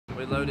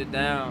we loaded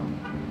down,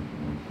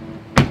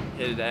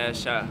 headed to Ass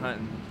Shot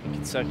hunting in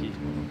Kentucky.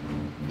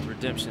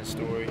 Redemption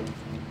story.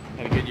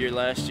 Had a good year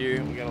last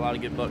year. We got a lot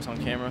of good bucks on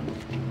camera.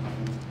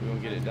 We're gonna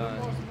get it done.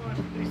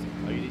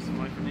 Oh, you need some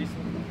money for diesel?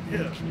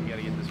 Yeah. You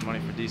gotta get this money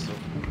for diesel.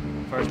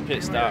 First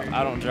pit stop.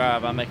 I don't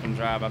drive. I make him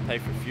drive. I pay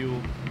for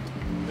fuel,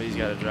 but he's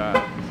gotta drive.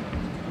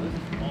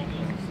 So.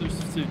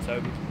 There's two,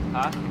 Toby.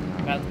 Huh?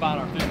 About to find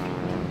our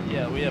food.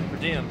 Yeah, we have per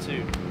diem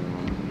too.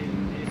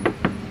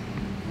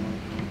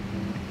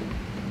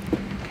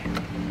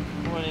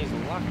 Boy, needs a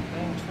lock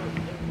dang truck.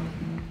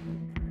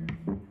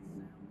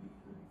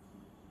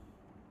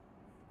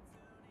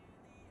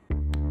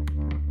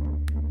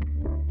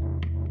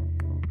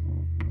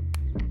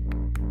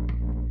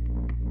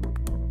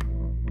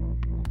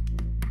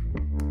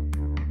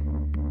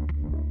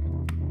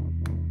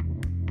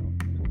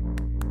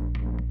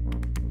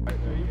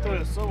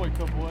 Subway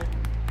come away.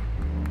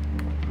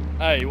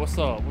 Hey, what's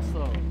up? What's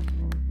up?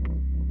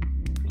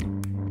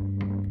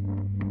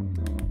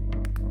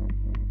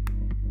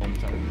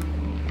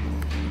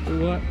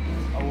 What?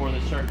 I wore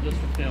this shirt just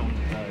for filming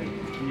today.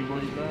 Can you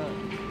believe that?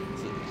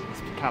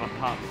 It kind of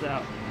pops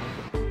out.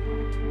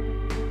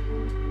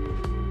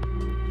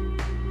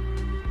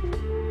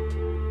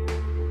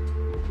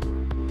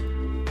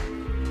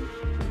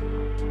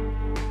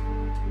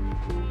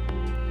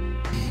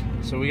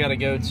 So we got to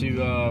go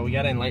to, we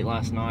got in late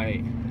last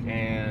night,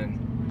 and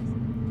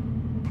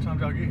What time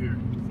did y'all get here?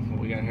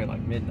 we got here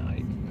like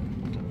midnight.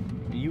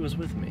 You was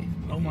with me.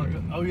 Oh my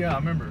god. Oh yeah, I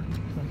remember.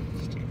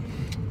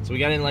 So we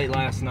got in late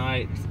last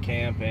night to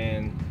camp,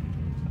 and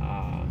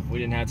we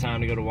didn't have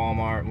time to go to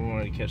Walmart. We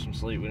wanted to catch some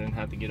sleep. We didn't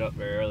have to get up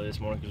very early this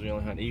morning because we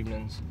only hunt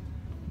evenings.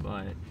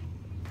 But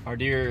our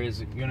deer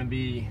is going to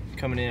be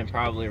coming in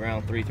probably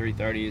around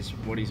 3:30 is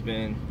what he's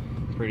been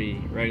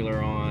pretty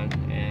regular on,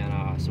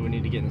 and so we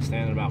need to get in the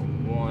stand at about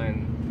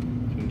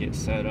 1 so we can get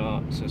set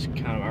up. So it's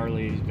kind of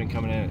early. He's been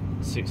coming in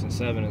at 6 and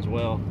 7 as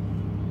well.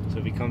 So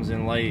if he comes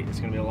in late, it's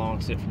going to be a long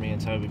sit for me and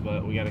Toby,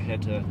 but we got to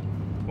head to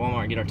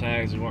Walmart and get our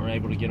tags. We weren't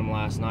able to get them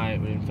last night.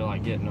 We didn't feel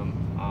like getting them.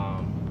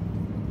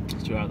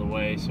 It's too out of the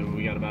way, so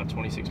we got about a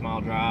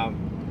 26-mile drive.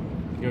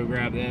 Go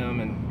grab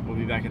them, and we'll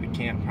be back at the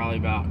camp probably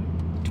about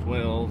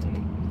 12,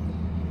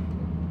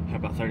 and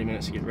have about 30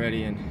 minutes to get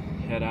ready and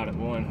head out at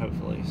 1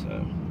 hopefully.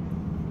 So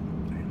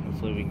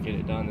hopefully we can get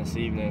it done this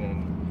evening,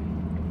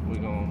 and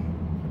we're gonna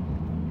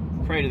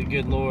pray to the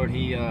good Lord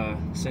He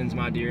sends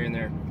my deer in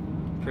there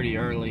pretty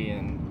early,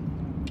 and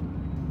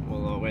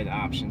we'll weigh the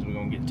options. We're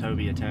gonna get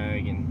Toby a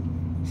tag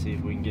and see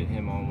if we can get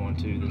him on one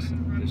too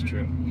this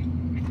trip.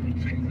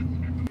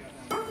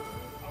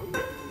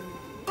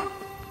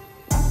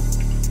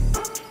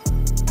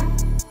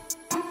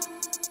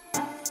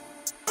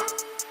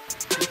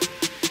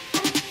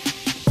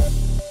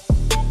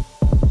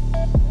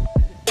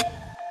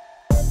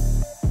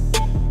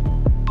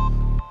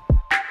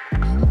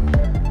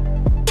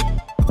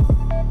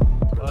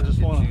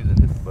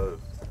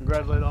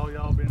 Congratulate all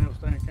y'all being able to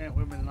stay in camp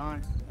with me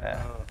tonight.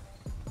 Yeah.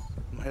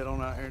 I'm gonna head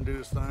on out here and do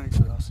this thing,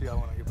 so I'll see y'all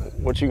when I get back.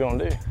 What you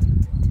gonna do?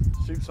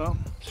 Shoot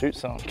something. Shoot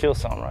something, kill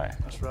something, right?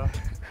 That's right.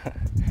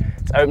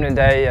 It's opening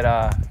day at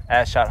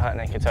Ass Shot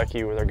Hunting in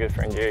Kentucky with our good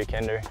friend Gary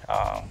Kinder.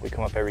 We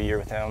come up every year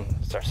with him.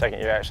 It's our second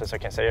year actually, so I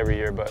can't say every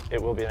year, but it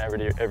will be an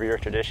every year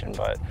tradition.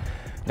 But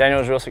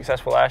Daniel was real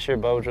successful last year.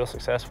 Bo was real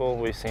successful.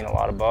 We've seen a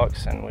lot of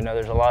bucks, and we know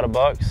there's a lot of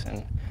bucks.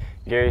 And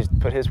Gary's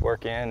put his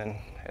work in, and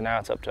now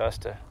it's up to us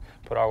to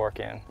put our work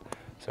in.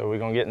 So we're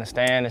gonna get in the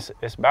stand.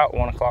 It's about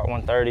 1 o'clock,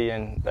 1:30,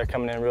 and they're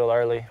coming in real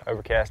early,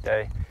 overcast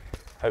day.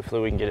 Hopefully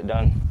we can get it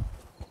done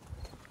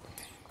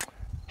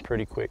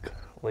pretty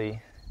quickly.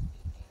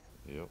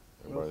 Yep,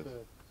 Well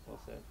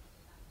said.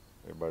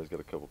 everybody's got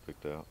a couple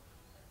picked out.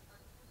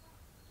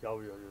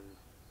 Y'all.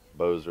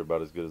 Bows are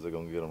about as good as they're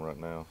gonna get them right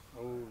now.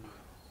 Oh.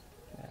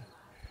 Yeah.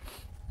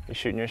 You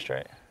shooting your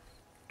straight?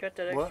 Got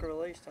that extra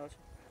release, don't you?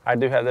 I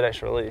do have that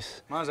extra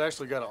release. Mine's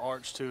actually got an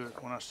arch to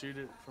it. When I shoot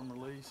it from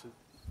release, it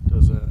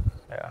does that.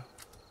 Yeah.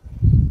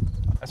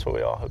 That's what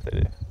we all hope they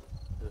do.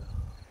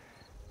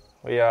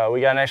 Yeah. We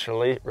got an extra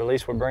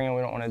release we're bringing.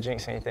 We don't want to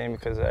jinx anything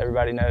because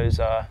everybody knows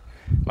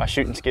my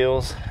shooting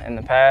skills in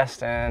the past.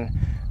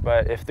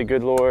 But if the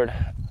good Lord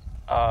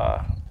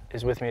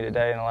is with me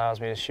today and allows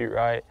me to shoot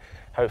right,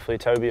 hopefully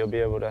Toby will be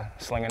able to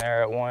sling an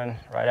arrow at 1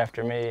 right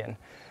after me. And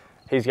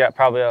he's got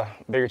probably a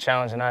bigger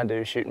challenge than I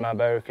do shooting my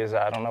bow because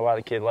I don't know why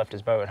the kid left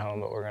his bow at home,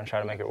 but we're going to try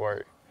to make it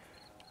work.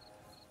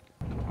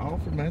 I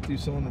offered Matthew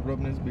some to rub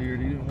in his beard.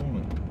 He didn't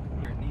want it.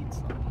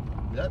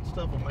 That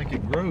stuff will make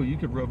it grow. You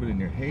could rub it in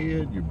your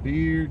head, your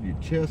beard, your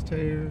chest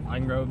hair. I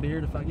can grow a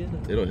beard if I get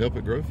it. It'll help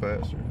it grow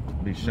faster.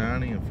 Be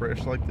shiny and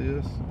fresh like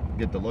this.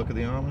 Get the luck of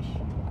the Amish.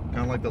 Kind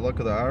of like the luck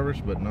of the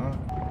Irish, but not.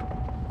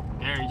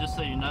 Gary, just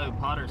so you know,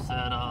 Potter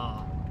said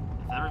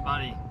if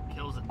everybody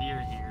kills a deer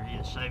here, he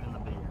is shaving the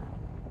beard.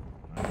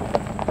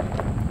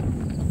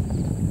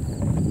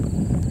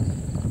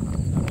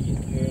 I'm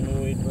getting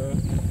paranoid, bro.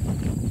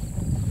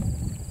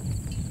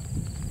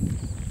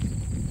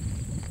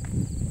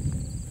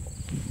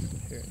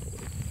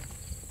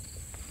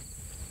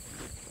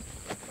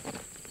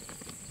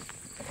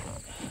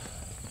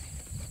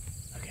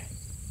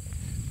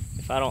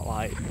 I don't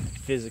like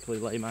physically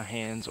lay my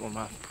hands or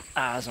my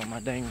eyes on my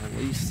dang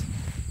release,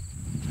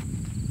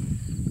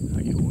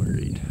 I get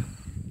worried.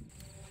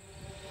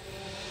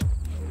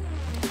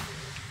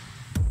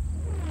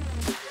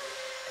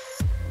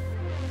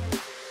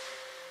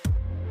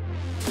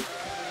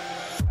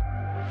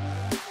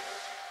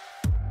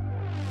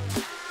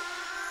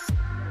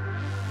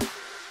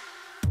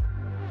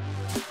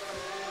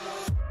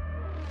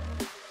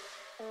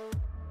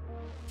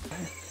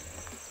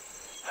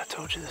 I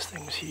told you this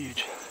thing was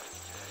huge.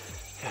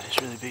 Got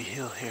this really big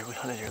hill here. We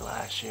hunted here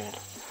last year and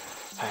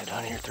I had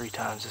hunted here 3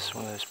 times. This is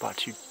one of those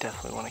spots you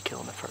definitely want to kill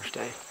on the first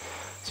day.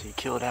 So you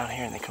kill it out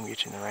here and they come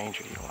get you in the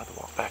Ranger. You don't have to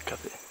walk back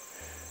up it.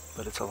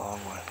 But it's a long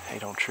one. Hey,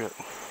 don't trip.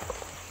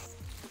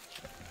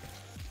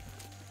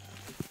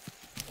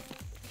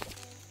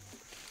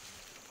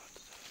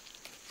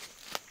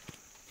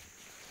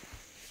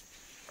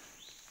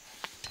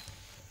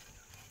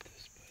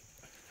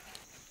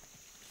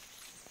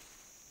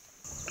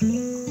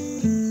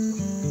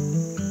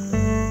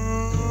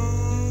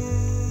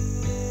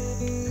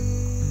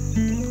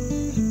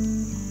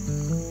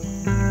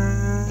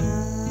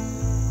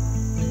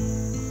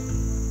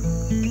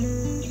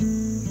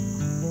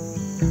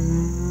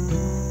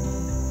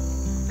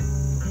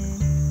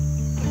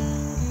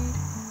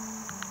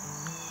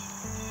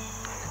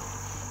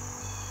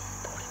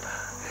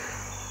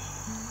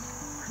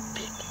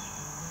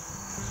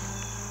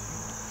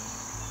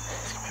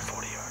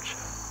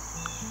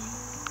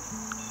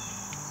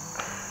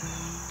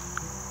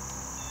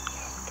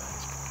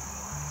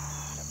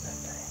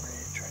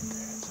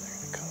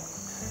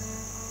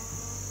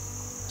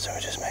 So we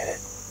just made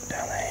it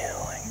down the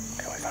hill and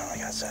we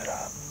finally got set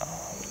up.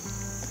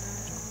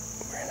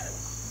 We're in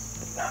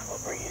not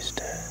what we're used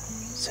to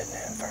sitting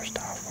in. First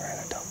off, we're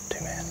in a double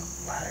 2-man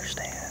ladder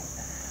stand,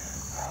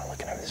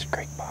 looking over this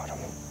creek bottom.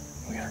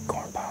 We got our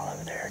corn pile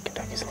over there.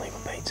 Kentucky's a legal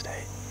bait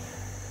state.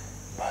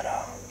 But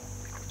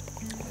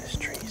this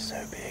tree's so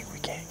big we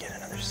can't get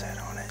another set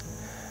on it.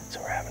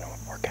 So we're having to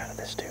work out of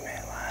this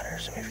 2-man ladder.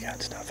 So we've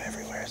got stuff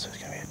everywhere, so it's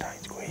gonna be a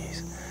tight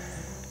squeeze.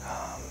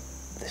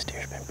 This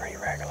deer's been pretty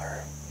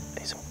regular.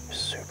 He's a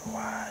super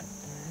wide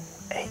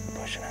 8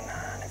 pushing a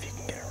 9 if you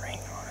can get a ring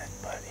on it,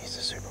 but he's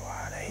a super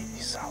wide 8.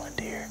 He's a solid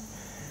deer.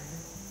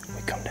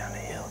 We come down the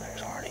hill,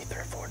 there's already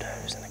 3 or 4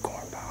 does in the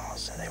corn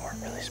piles, so they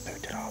weren't really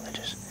spooked at all. They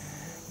just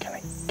kind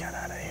of got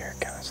out of here,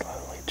 kind of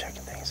slowly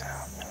checking things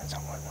out. Knowing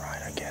something wasn't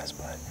right, I guess,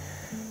 but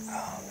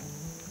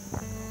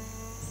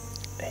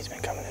he's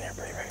been coming in here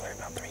pretty regularly,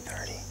 about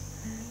 3:30.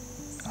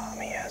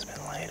 He has been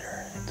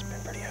later. It's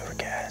been pretty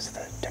overcast.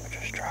 The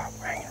temperature's dropped.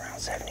 We're hanging around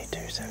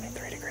 72,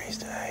 73 degrees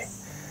today.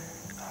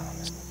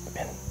 It's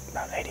been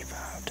about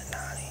 85 to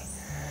 90.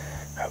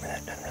 Hoping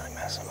that doesn't really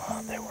mess them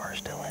up. They were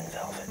still in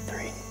velvet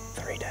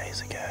three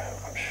days ago.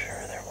 I'm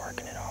sure they're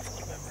working it off a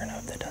little bit. We're gonna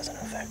hope that doesn't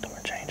affect them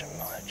or change them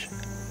much.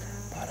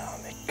 But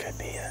it could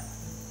be a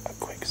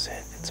quick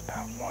sit. It's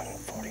about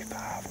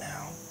 1:45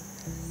 now.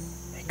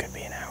 It could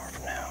be an hour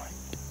from now.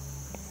 It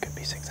could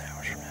be 6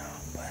 hours from now.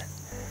 But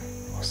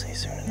we'll see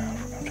soon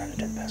enough. We're gonna try to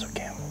do the best we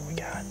can with what we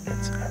got.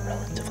 It's a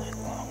relatively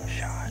long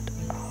shot.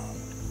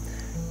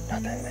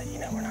 Nothing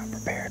that, we're not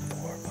prepared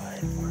for,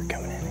 but we're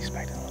coming in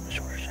expecting a little bit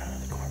shorter shot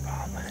of the corn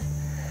pile, but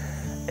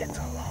it's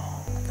a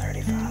long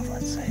 35,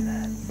 let's say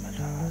that. But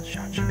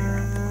shot should be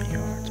around 40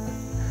 yards, but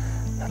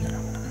nothing,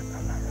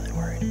 I'm not really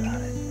worried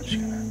about it. I'm just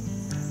gonna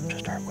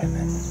trust our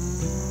equipment,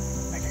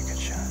 make a good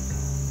shot.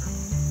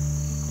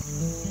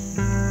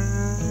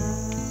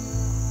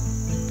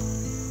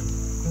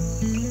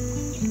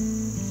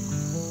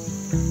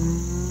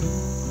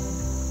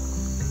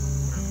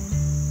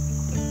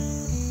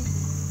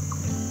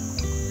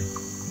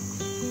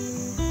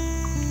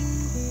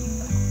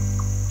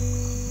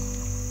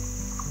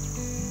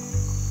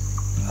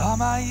 All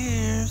my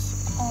years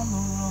on the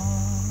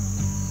run,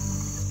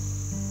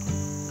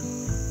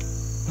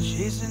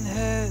 chasing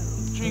hell,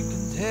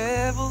 drinking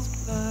devil's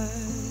blood.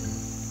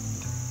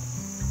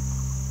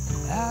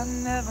 I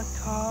never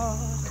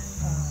caught a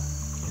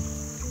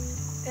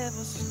fire,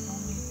 ever slow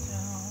me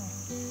down.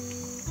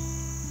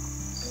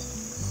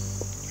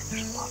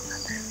 There's a lot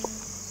right there.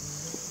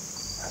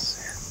 That's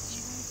it.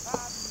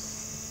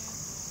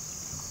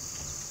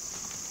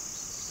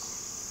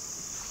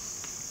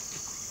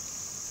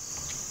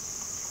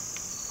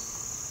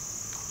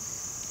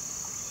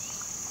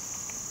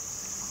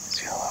 It's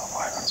got a lot of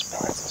white on his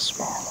belly. It's a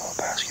small little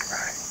basket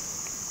rag.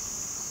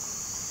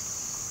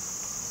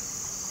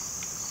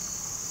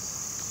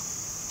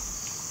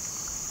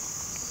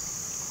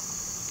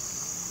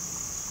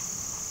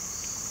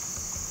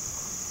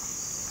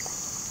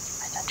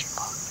 That's your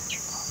ball. That's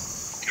your ball.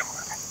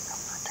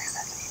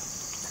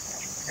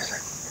 Is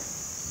it?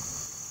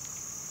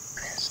 I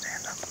need to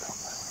stand up. I don't know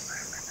what I'm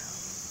doing right now.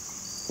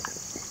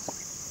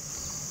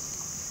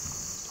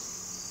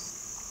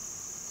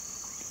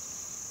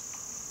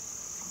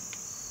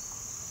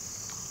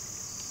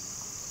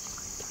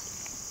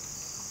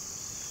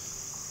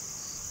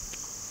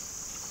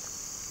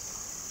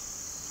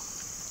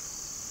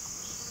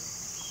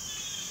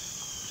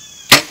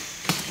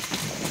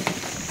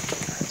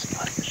 That's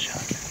funny.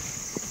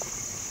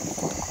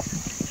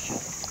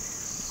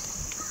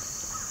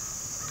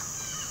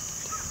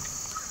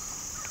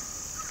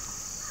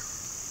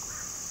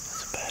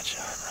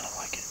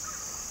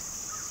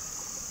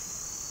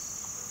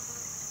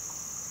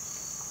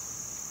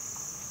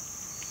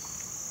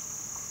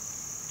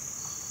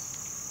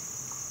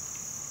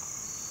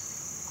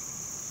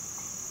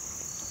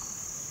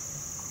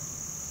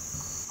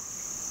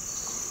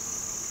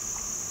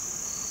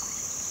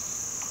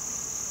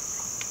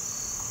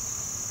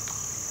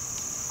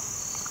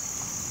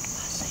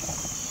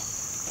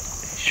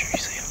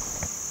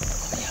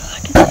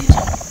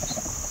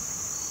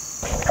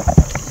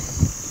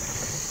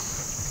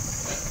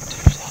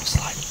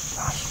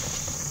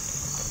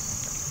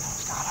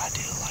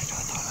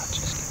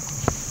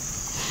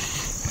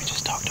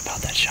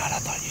 about that shot. I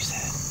thought you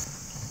said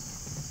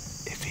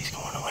if he's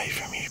going away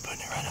from you, you're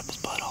putting it right up his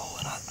butthole,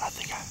 and I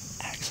think I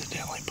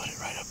accidentally put it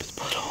right up his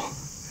butthole.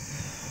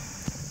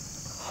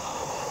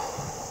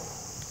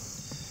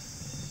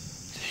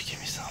 Dude, give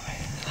me some,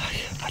 man.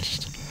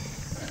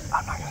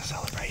 I'm not gonna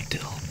celebrate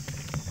till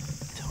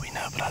we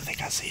know, but I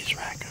think I see his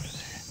rack over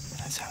there.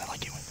 That sounded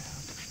like it went down.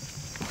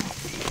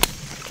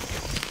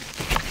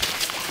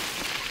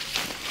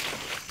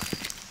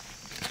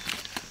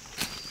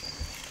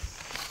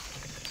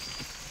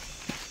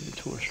 It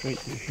tore straight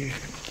through here.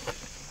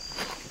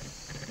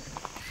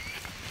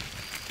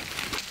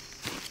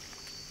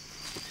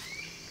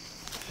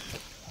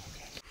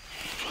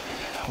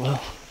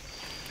 Well,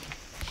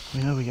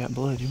 we know we got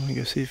blood. You want to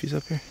go see if he's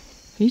up here?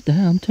 He's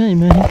down, I'm telling you,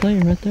 man, he's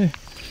laying right there.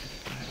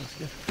 Alright, let's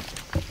go.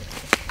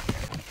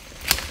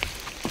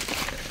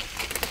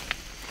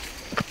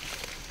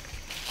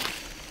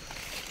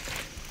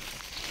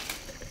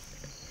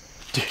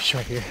 Dude, he's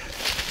right here.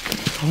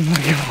 Oh my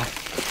god.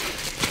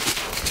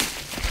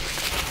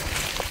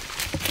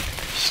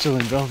 He's still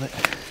in velvet.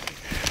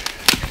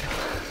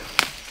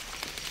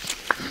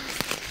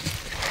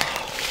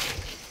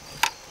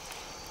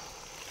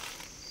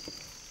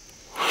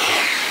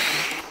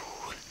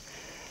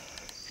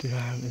 Dude,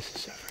 this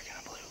is so freaking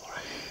unbelievable,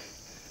 right?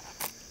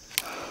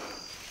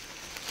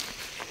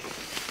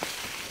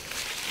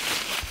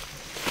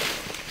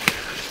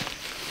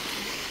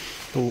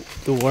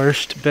 The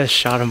worst, best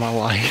shot of my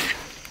life.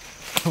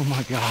 Oh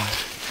my god.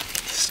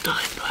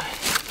 Stud, bud.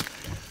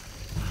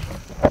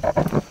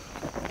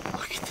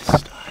 Look at this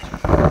stud.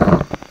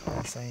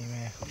 Insane,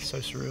 man. It's so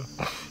surreal.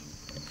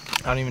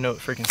 I don't even know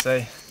what to freaking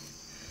say.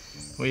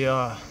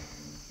 I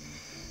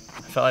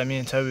felt like me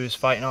and Toby was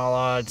fighting all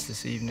odds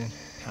this evening.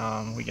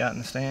 We got in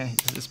the stand.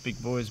 This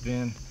big boy's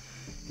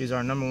he's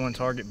our #1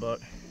 target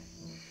buck,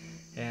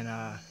 and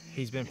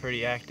he's been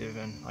pretty active.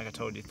 And like I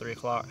told you, 3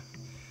 o'clock,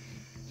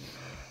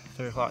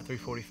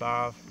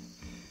 3:45.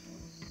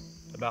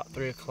 About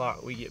 3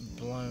 o'clock, we get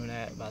blown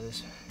at by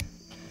this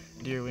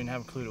deer. We didn't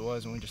have a clue what it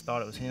was, and we just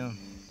thought it was him.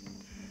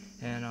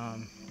 And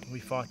we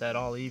fought that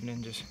all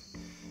evening. Just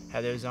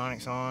had the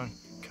Ozonics on,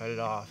 cut it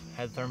off.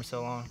 Had the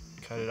Thermacell on,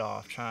 cut it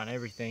off. Trying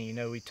everything. You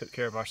know, we took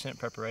care of our scent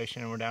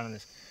preparation, and we're down in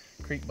this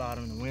creek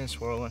bottom, and the wind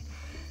swirling,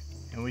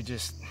 and we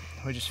just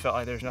felt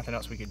like there was nothing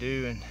else we could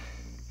do, and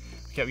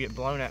we kept getting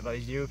blown at by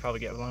these deer. We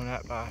probably got blown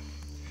at by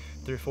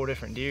 3 or 4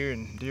 different deer,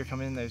 and deer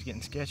come in, they was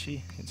getting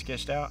sketchy and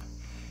sketched out.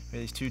 We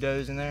had these 2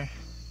 does in there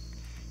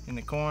in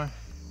the corn,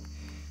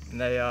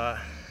 and they I'm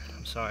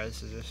sorry,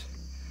 it's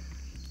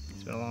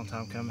been a long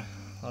time coming,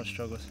 a lot of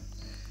struggles,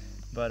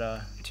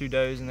 but 2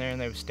 does in there, and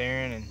they was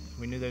staring, and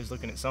we knew they was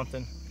looking at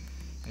something,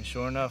 and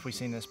sure enough, we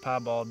seen this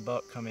piebald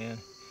buck come in.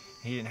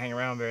 He didn't hang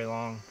around very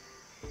long,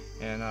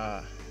 and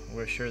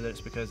we're sure that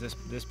it's because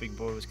this big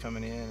boy was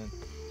coming in,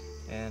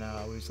 and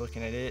we was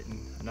looking at it, and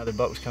another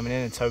buck was coming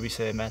in, and Toby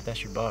said, "Matt,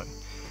 that's your buck."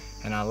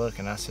 And I look,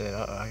 and I said,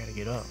 "Uh-oh, I gotta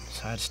get up."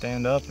 So I had to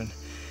stand up, and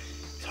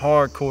it's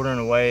hard quartering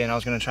away, and I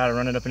was gonna try to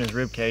run it up in his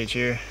rib cage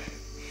here.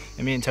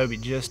 And me and Toby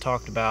just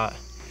talked about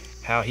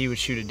how he would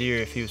shoot a deer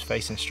if he was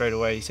facing straight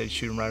away. He said he'd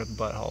shoot him right up the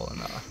butthole, and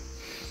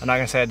I'm not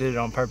gonna say I did it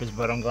on purpose,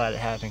 but I'm glad it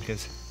happened,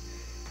 because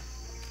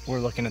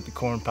we're looking at the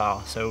corn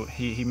pile. So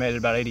he made it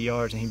about 80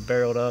 yards, and he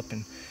barreled up,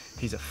 and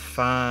he's a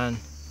fine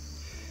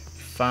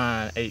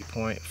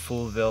 8-point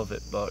full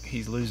velvet buck.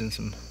 He's losing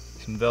some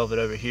velvet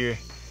over here,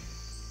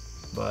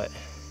 but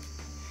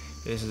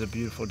this is a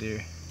beautiful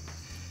deer.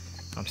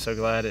 I'm so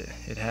glad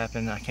it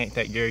happened. I can't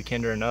thank Gary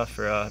Kinder enough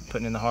for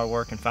putting in the hard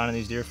work and finding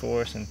these deer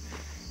for us and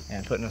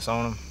putting us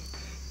on them.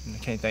 And I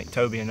can't thank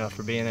Toby enough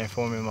for being there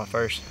for me in my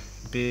first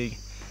big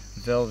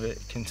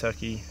velvet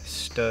Kentucky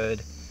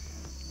stud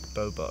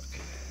bow buck.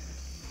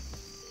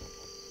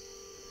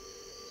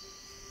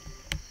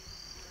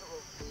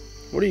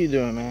 What are you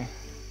doing, man?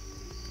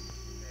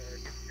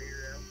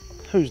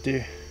 Whose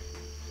deer?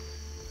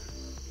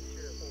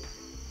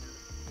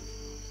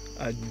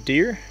 A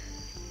deer?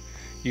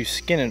 You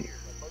skinning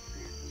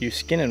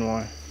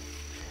one?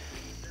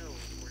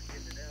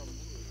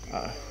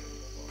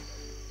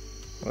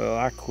 Well,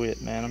 I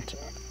quit, man.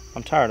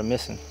 I'm tired of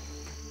missing.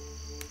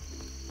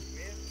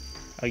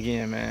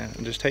 Again, man.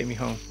 Just take me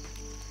home.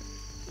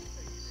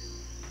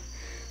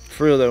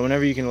 For real though,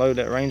 whenever you can load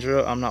that Ranger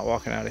up, I'm not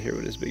walking out of here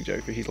with this big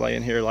joker. He's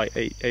laying here like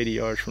 80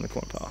 yards from the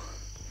corn pile.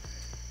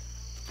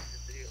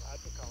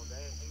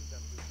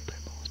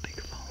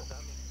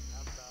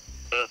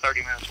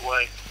 30 minutes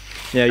away.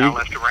 Yeah, I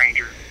left the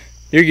Ranger.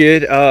 You're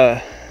good.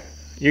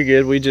 You're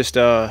good. We just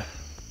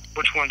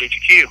Which one did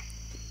you kill?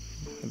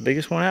 the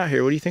biggest one out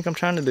here. What do you think I'm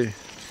trying to do?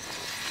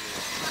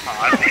 Oh,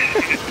 I don't know.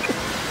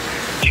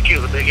 Did you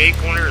kill the big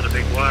 8-pointer or the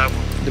big wide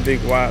one? The big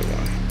white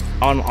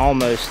one.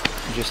 Almost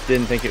just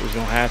didn't think it was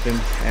gonna happen,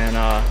 and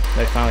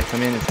they finally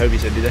come in, and Toby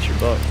said, "Dude, that's your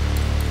buck."